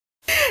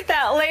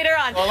that later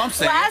on. Well, I'm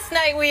saying. Last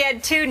night we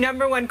had two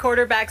 #1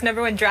 quarterbacks,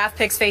 #1 draft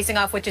picks facing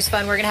off, which is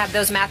fun. We're going to have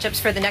those matchups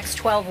for the next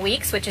 12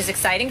 weeks, which is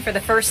exciting for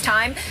the first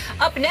time.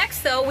 Up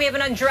next, though, we have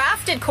an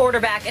undrafted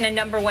quarterback and a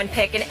 #1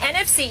 pick. An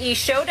NFC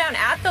East showdown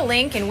at the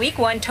Link in Week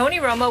 1. Tony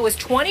Romo was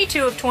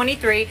 22 of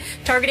 23,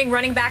 targeting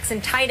running backs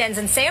and tight ends,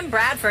 and Sam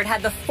Bradford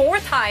had the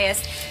 4th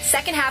highest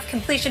second-half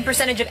completion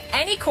percentage of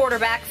any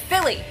quarterback.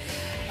 Philly,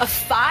 a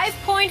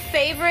 5-point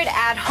favorite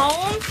at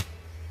home.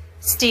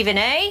 Stephen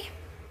A.,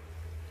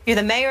 you're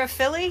the mayor of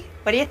Philly.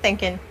 What are you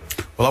thinking?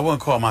 Well, I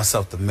wouldn't call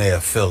myself the mayor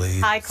of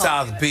Philly.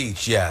 South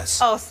Beach, yes.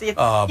 Oh,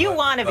 so you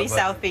want to be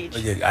South Beach.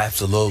 Yeah,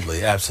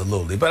 absolutely,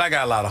 absolutely. But I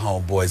got a lot of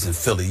homeboys in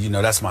Philly. You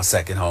know, that's my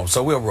second home,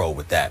 so we'll roll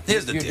with that.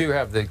 Here's the deal. You do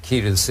have the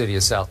key to the city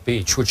of South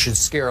Beach, which should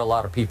scare a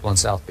lot of people in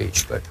South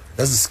Beach. But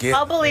doesn't scare.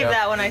 I'll believe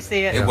that when I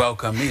see it. They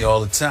welcome me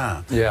all the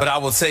time. Yeah. But I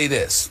will say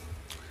this.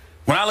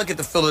 When I look at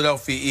the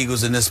Philadelphia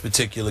Eagles in this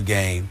particular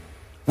game,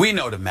 we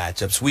know the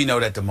matchups. We know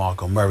that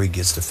DeMarco Murray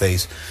gets to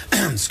face,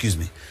 excuse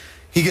me,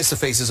 he gets to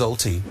face his old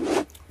team.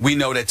 We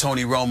know that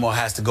Tony Romo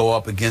has to go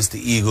up against the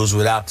Eagles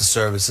without the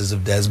services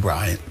of Des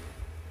Bryant.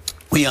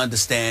 We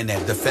understand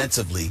that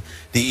defensively,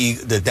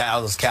 the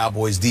Dallas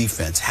Cowboys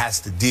defense has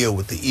to deal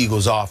with the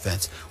Eagles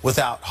offense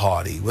without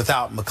Hardy,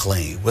 without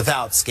McLean,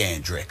 without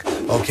Scandrick.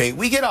 Okay,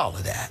 we get all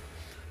of that.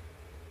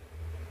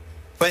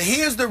 But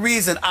here's the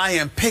reason I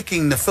am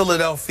picking the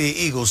Philadelphia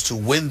Eagles to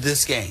win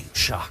this game.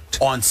 Shocked.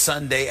 On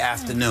Sunday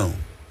afternoon.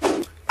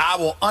 I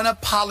will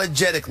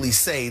unapologetically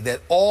say that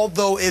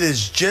although it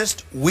is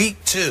just week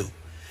 2,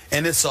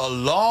 and it's a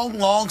long,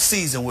 long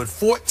season with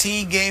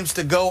 14 games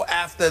to go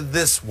after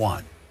this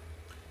one,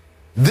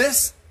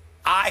 this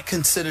I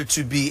consider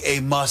to be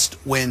a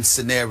must-win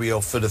scenario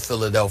for the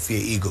Philadelphia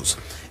Eagles.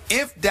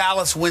 If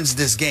Dallas wins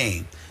this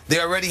game, they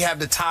already have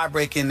the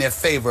tiebreak in their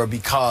favor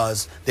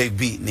because they've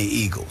beaten the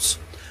Eagles.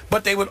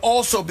 But they would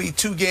also be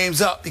 2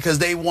 games up because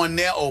they won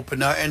their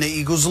opener and the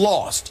Eagles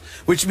lost,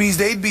 which means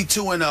they'd be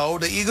 2-0.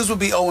 The Eagles would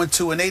be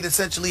 0-2, and they'd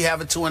essentially have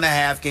a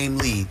 2.5-game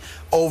lead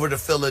over the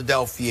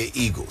Philadelphia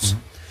Eagles.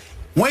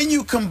 When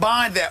you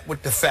combine that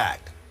with the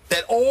fact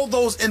that all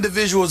those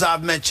individuals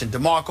I've mentioned,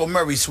 DeMarco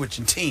Murray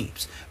switching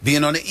teams,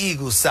 being on the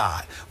Eagles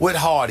side, with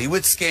Hardy,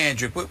 with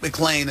Scandrick, with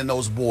McLean and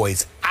those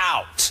boys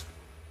out,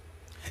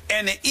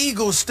 and the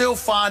Eagles still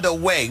find a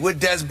way with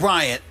Des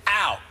Bryant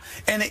out,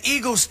 and the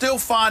Eagles still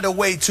find a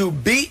way to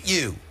beat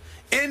you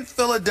in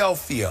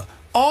Philadelphia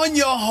on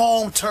your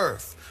home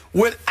turf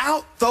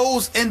without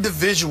those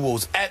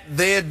individuals at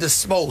their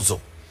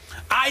disposal,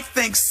 I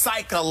think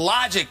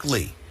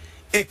psychologically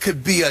it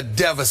could be a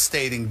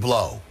devastating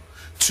blow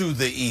to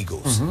the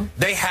Eagles.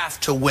 They have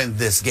to win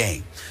this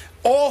game.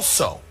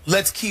 Also,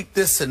 let's keep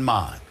this in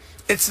mind.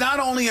 It's not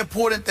only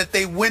important that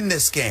they win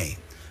this game,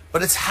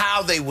 but it's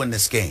how they win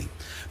this game.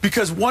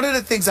 Because one of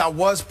the things I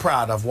was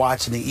proud of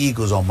watching the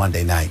Eagles on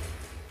Monday night,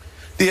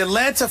 the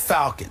Atlanta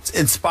Falcons,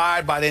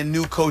 inspired by their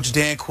new coach,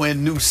 Dan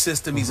Quinn, new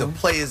system. He's a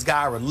player's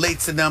guy,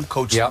 relates to them.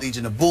 Coach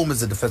Legion of Boom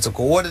is a defensive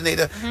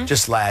coordinator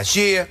just last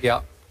year.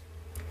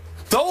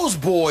 Those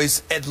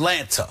boys,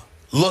 Atlanta,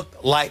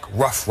 looked like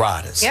Rough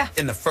Riders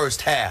in the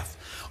first half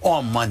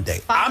on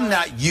Monday. I'm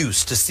not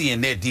used to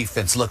seeing their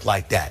defense look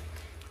like that.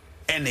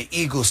 And the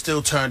Eagles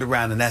still turned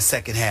around in that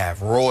second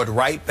half, roared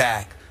right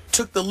back,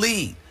 took the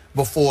lead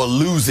before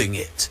losing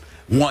it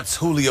once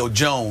Julio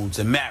Jones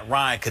and Matt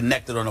Ryan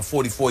connected on a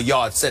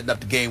 44-yard setting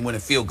up the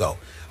game-winning field goal.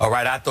 All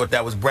right, I thought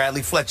that was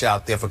Bradley Fletcher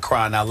out there for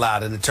crying out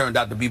loud, and it turned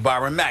out to be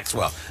Byron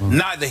Maxwell.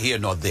 Neither here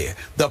nor there.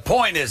 The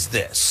point is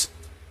this.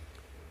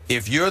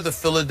 If you're the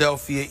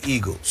Philadelphia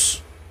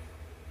Eagles,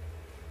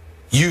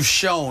 you've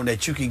shown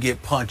that you can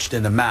get punched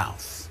in the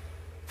mouth.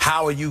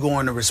 How are you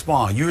going to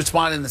respond? You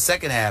responded in the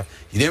second half.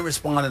 You didn't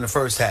respond in the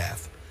first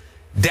half.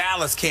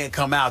 Dallas can't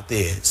come out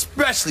there,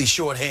 especially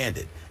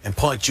shorthanded, and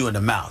punch you in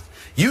the mouth.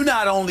 You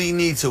not only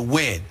need to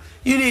win,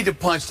 you need to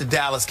punch the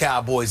Dallas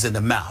Cowboys in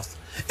the mouth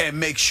and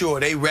make sure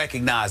they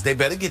recognize they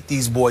better get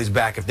these boys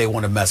back if they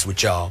want to mess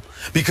with y'all,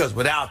 because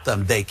without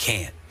them, they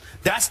can't.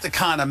 That's the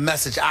kind of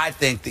message I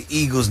think the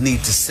Eagles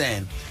need to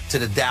send to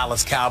the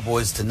Dallas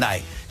Cowboys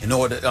tonight, in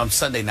order,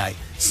 Sunday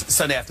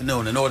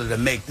afternoon, in order to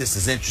make this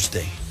as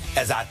interesting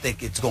as I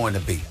think it's going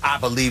to be. I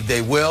believe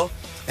they will,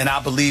 and I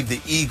believe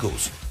the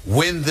Eagles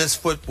win this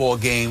football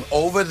game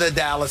over the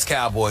Dallas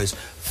Cowboys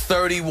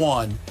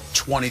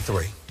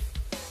 31-23.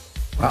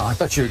 Wow, I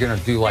thought you were going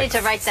to do like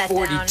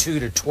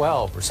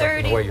 42-12 or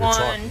something, the way you're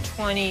talking.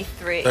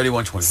 31-23.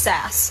 31-23.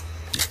 Sass.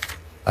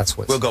 That's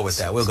what. We'll go with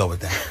that. We'll go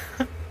with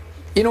that.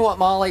 You know what,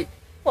 Molly?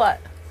 What?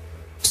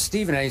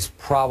 Stephen A's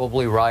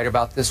probably right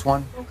about this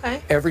one.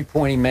 Okay. Every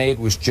point he made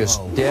was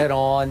just dead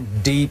on,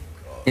 deep,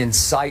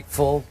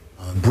 insightful,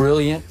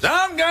 brilliant.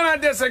 I'm going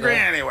to disagree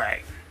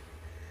anyway.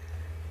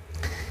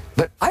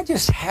 But I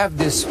just have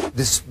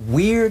this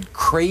weird,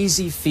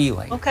 crazy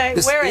feeling. Okay,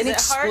 this where is it?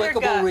 Heart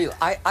or gut?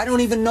 I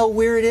don't even know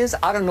where it is.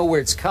 I don't know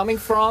where it's coming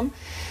from.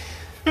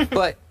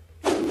 But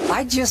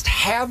I just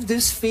have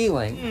this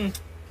feeling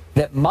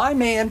that my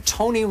man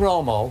Tony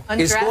Romo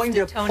is going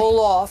to pull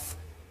off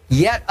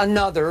yet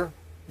another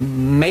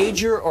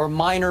major or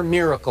minor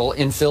miracle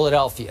in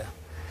Philadelphia.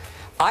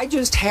 I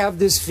just have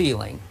this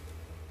feeling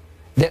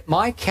that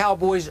my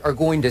Cowboys are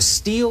going to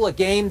steal a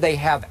game they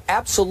have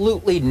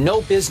absolutely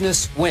no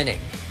business winning.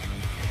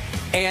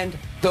 And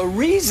the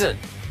reason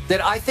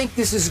that I think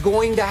this is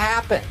going to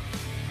happen,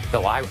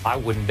 though I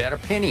wouldn't bet a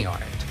penny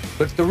on it,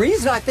 but the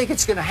reason I think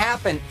it's going to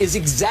happen is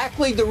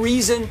exactly the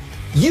reason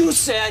you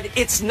said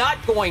it's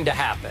not going to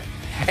happen.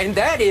 And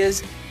that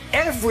is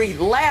every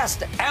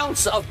last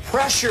ounce of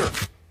pressure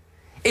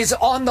is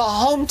on the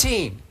home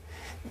team.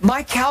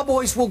 My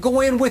Cowboys will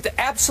go in with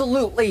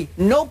absolutely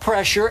no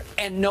pressure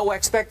and no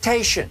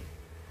expectation.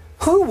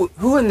 Who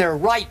in their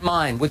right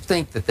mind would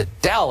think that the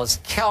Dallas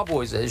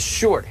Cowboys, as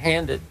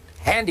short-handed,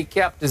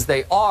 handicapped as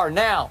they are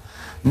now,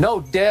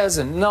 no Dez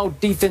and no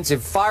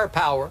defensive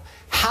firepower,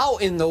 how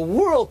in the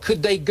world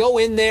could they go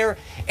in there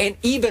and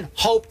even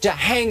hope to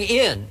hang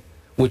in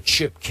with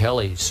Chip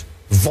Kelly's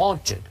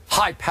vaunted,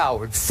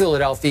 high-powered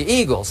Philadelphia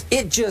Eagles?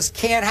 It just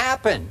can't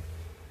happen.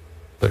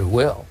 But it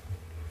will,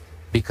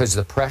 because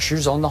the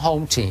pressure's on the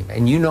home team.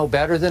 And you know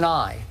better than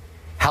I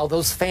how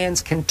those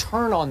fans can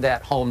turn on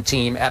that home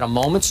team at a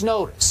moment's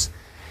notice,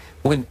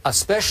 when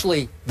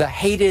especially the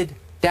hated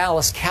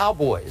Dallas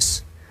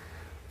Cowboys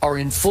are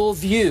in full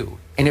view.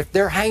 And if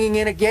they're hanging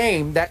in a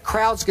game, that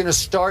crowd's going to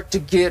start to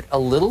get a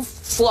little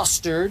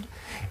flustered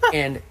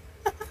and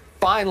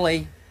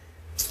finally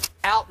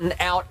out and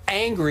out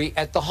angry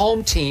at the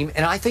home team.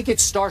 And I think it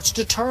starts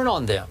to turn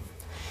on them.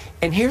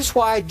 And here's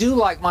why I do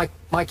like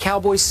my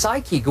Cowboys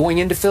psyche going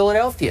into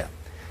Philadelphia.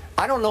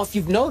 I don't know if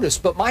you've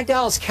noticed, but my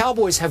Dallas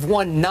Cowboys have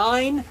won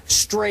 9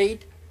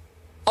 straight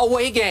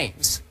away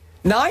games.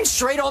 9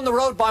 straight on the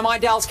road by my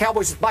Dallas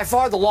Cowboys, by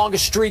far the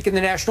longest streak in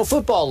the National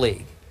Football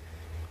League.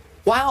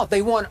 Wow,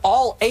 they won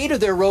all 8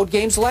 of their road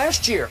games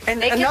last year.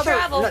 And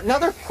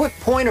another quick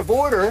point of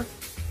order,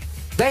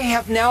 they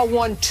have now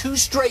won 2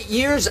 straight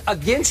years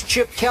against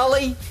Chip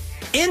Kelly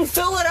in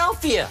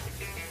Philadelphia.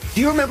 Do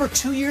you remember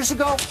 2 years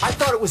ago? I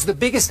thought it was the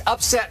biggest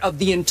upset of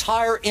the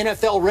entire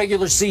NFL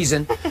regular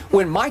season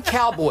when my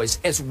Cowboys,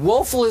 as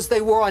woeful as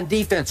they were on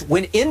defense,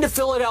 went into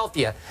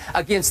Philadelphia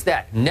against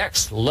that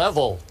next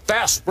level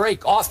fast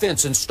break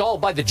offense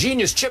installed by the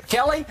genius Chip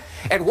Kelly.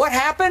 And what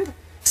happened?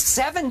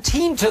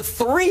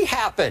 17-3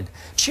 happened.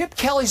 Chip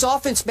Kelly's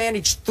offense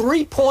managed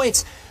 3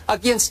 points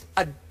against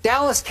a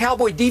Dallas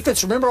Cowboy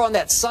defense. Remember on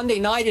that Sunday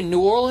night in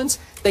New Orleans,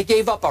 they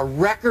gave up a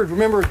record.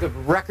 Remember the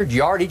record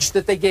yardage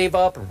that they gave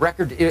up? A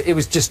record. It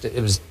was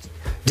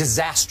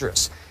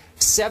disastrous.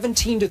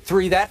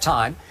 17-3 that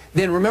time.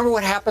 Then remember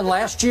what happened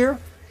last year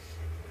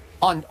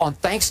on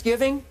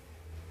Thanksgiving?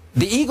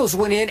 The Eagles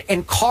went in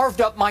and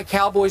carved up my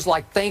Cowboys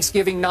like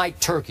Thanksgiving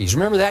night turkeys.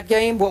 Remember that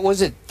game? What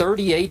was it?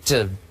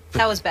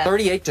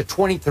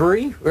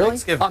 38-23, really?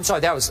 I'm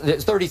sorry, it was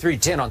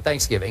 33-10 on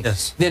Thanksgiving.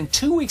 Yes. Then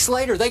 2 weeks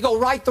later, they go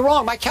right the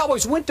wrong. My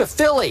Cowboys went to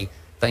Philly,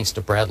 thanks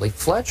to Bradley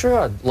Fletcher.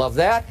 I love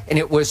that. And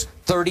it was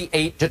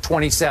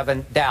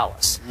 38-27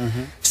 Dallas.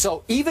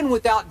 So even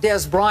without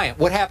Dez Bryant,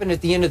 what happened at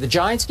the end of the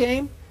Giants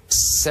game?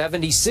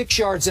 76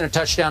 yards and a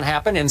touchdown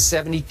happened, and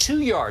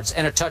 72 yards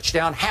and a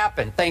touchdown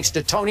happened, thanks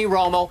to Tony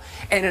Romo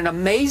and an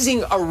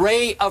amazing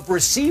array of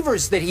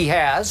receivers that he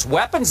has,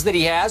 weapons that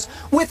he has,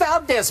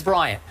 without Dez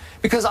Bryant.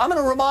 Because I'm going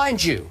to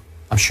remind you,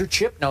 I'm sure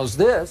Chip knows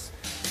this,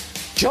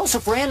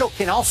 Joseph Randle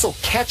can also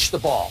catch the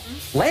ball.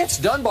 Lance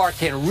Dunbar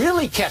can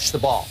really catch the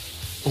ball.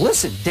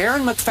 Listen,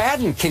 Darren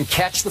McFadden can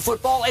catch the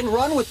football and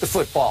run with the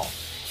football.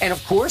 And,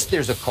 of course,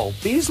 there's a Cole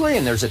Beasley,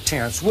 and there's a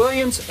Terrence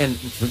Williams, and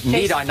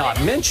need I not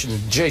mention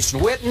Jason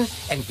Witten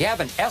and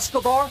Gavin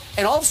Escobar.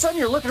 And all of a sudden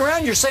you're looking around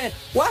and you're saying,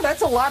 wow,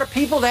 that's a lot of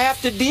people to have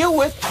to deal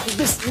with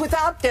this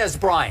without Dez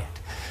Bryant.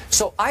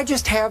 So I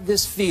just have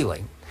this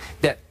feeling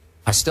that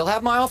I still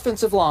have my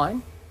offensive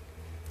line.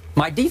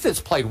 My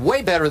defense played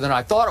way better than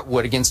I thought it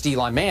would against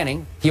Eli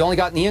Manning. He only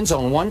got in the end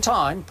zone 1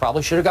 time.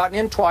 Probably should have gotten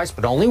in twice,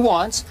 but only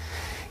once.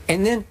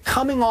 And then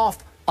coming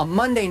off a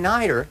Monday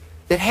nighter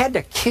that had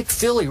to kick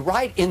Philly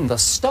right in the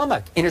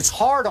stomach. And it's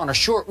hard on a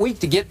short week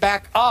to get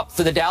back up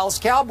for the Dallas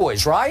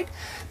Cowboys, right?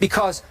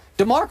 Because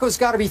DeMarco's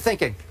got to be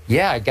thinking,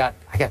 yeah, I got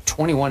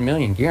 $21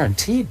 million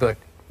guaranteed, but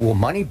will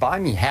money buy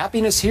me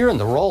happiness here in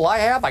the role I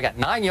have? I got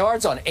 9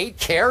 yards on 8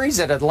 carries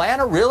at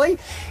Atlanta, really?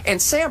 And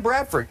Sam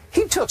Bradford,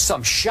 he took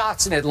some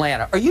shots in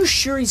Atlanta. Are you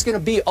sure he's going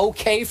to be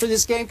okay for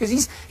this game?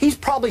 Because he's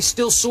probably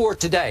still sore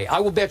today. I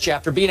will bet you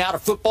after being out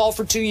of football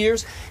for 2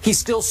 years, he's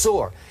still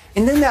sore.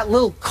 And then that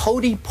little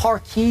Cody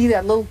Parkey,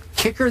 that little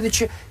kicker that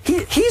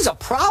he's a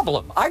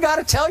problem. I got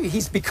to tell you,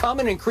 he's become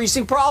an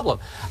increasing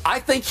problem. I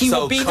think he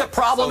will be the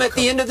problem at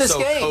the end of this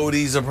game. So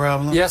Cody's a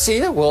problem? Yes, he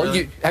is. Well,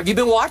 really? Have you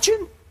been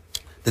watching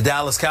the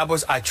Dallas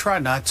Cowboys? I try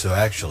not to,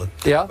 actually.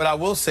 Yeah. But I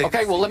will say.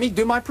 Okay, well, let me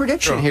do my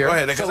prediction here. Go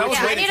ahead, because I was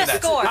waiting for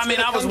that. Score. I mean,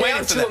 I was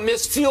waiting for that. To a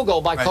missed field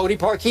goal by Cody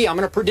Parkey. I'm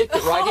going to predict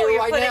it right here,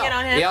 right now. It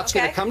on him? Yeah, it's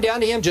going to come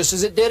down to him just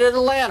as it did at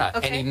Atlanta.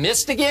 Okay. And he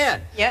missed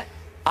again. Yeah.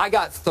 I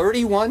got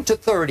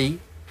 31-30.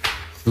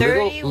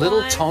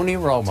 Little Tony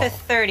Romo.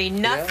 30.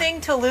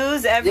 Nothing to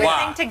lose,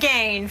 everything to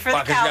gain for the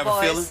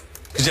Cowboys.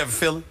 Did you have a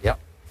feeling? Yep.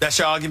 That's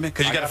your argument?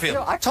 Because you got a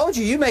feeling. I told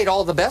you made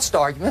all the best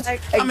arguments.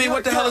 I mean,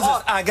 what the hell is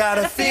this? I got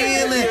a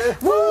feeling.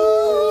 Woo!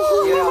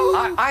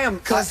 Yeah, I am.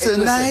 Because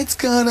tonight's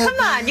gonna Come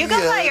on, you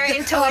gotta let your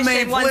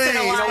intuition once in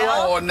a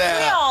while. On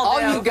now.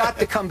 All you got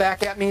to come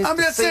back at me is I'm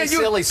to just sing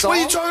saying, silly songs. what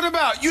are you talking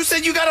about? You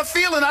said you got a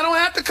feeling. I don't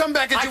have to come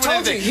back at you with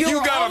anything.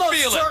 You got a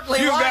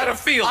feeling. You got a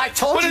feeling. I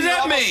told what you.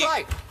 What does that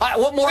mean? Right.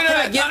 What more can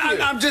I give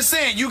you? I'm just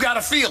saying, you got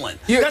a feeling.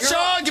 That's your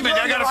argument.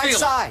 I got a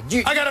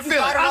feeling. I got a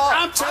feeling.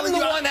 I'm telling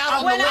you.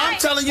 I'm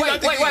telling you.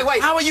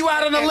 Wait. How are you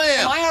out on a limb?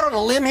 Am I out on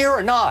a limb here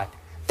or not?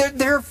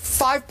 They're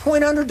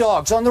 5-point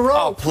underdogs on the road.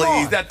 Oh,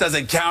 please, that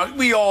doesn't count.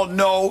 We all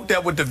know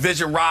that with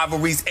division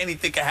rivalries,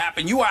 anything can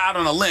happen. You are out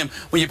on a limb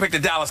when you pick the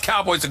Dallas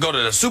Cowboys to go to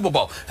the Super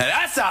Bowl. And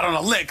that's out on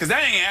a limb because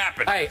that ain't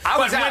happening. Hey, I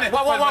was out.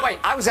 Wait.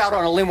 I was out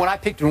on a limb when I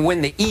picked them to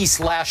win the East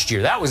last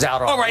year. That was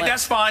out on a limb. All right,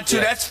 that's fine, too.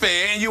 Yeah. That's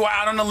fair. And you were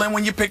out on a limb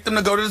when you picked them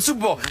to go to the Super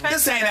Bowl.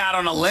 This ain't out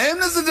on a limb.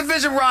 This is a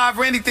division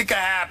rivalry. Anything can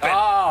happen.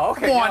 Oh,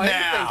 okay. Come on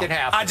now. Anything can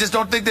happen. I just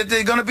don't think that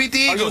they're going to beat the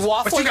Eagles. Are you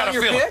waffling but you got on a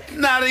your feeling. pick?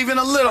 Not even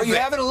a little bit. Are you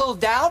having a little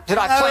doubt? Did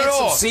I plant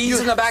some seeds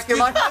in the back of your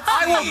mind?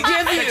 I will give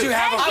you. That you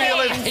have a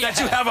feeling. That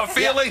you have a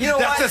feeling. You know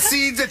that's the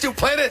seeds that you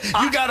planted.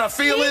 You got a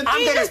feeling.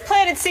 He just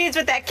planted seeds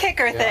with that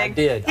kicker thing. I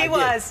did. He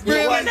was.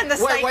 Really?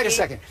 Wait a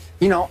second.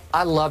 You know,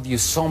 I love you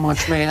so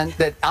much, man,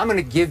 that I'm going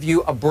to give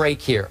you a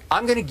break here.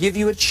 I'm going to give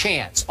you a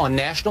chance on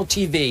national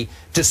TV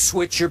to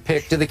switch your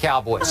pick to the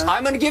Cowboys.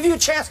 I'm going to give you a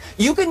chance.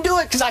 You can do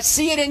it because I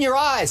see it in your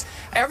eyes.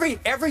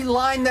 Every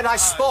line that I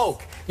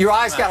spoke, your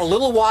eyes got a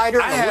little wider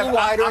and a little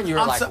wider, and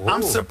you're like,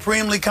 I'm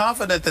supremely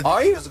confident that the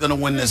Eagles are going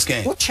to win this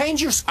game. Well,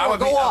 change your score.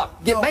 Go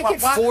up. Make it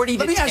 40-10.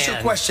 Let me ask you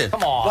a question.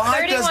 Come on.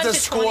 Why does the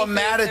score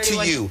matter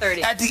to you?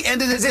 At the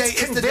end of the day,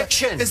 it's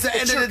conviction. It's the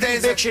end of the day.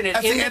 Conviction.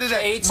 It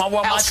indicates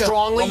how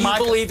strongly you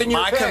believe in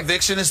your pick. My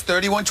conviction is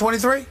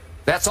 31-23.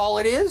 That's all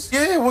it is?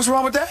 Yeah, what's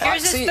wrong with that?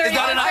 Yours is 31-30.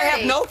 I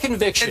have no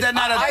conviction. Is that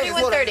not a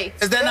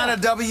 31-30? Is that not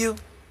a W?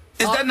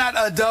 Is that not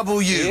a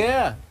W?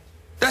 Yeah.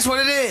 That's what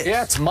it is.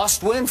 Yeah, it's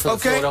must win for the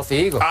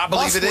Philadelphia Eagles. I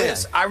believe it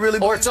is. I really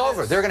believe Or it's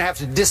over. They're going to have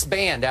to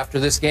disband after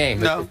this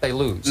game if they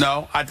lose.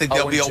 No, I think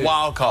there'll be a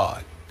wild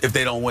card if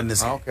they don't win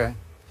this game. Okay.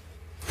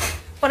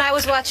 When I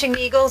was watching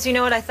the Eagles, you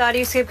know what I thought,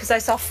 Yusuf? Because I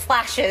saw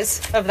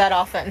flashes of that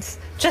offense.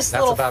 Just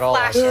little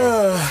flashes.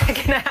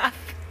 Second half.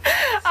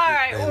 All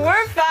right,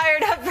 we're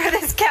fired up for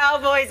this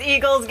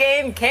Cowboys-Eagles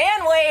game.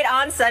 Can't wait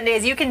on Sunday,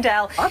 as you can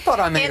tell. I thought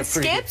I made a pretty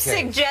Skip good case.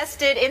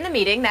 suggested in the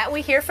meeting that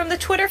we hear from the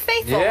Twitter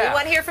faithful. Yeah. We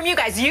want to hear from you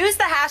guys. Use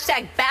the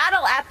hashtag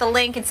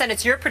 #BattleAtTheLink and send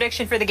us your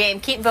prediction for the game.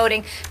 Keep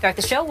voting throughout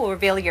the show. We'll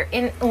reveal your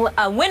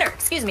winner,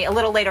 a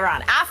little later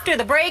on. After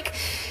the break,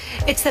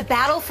 it's the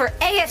battle for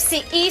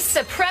AFC East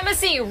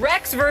supremacy.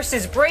 Rex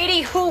versus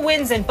Brady. Who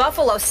wins in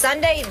Buffalo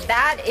Sunday?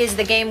 That is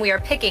the game we are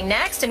picking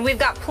next. And we've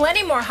got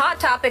plenty more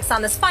hot topics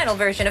on this final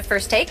version of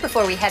First Take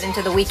before we head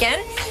into the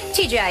weekend.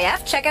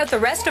 TGIF, check out the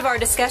rest of our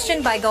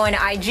discussion by going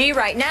to IG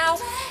right now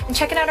and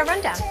checking out our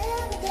rundown.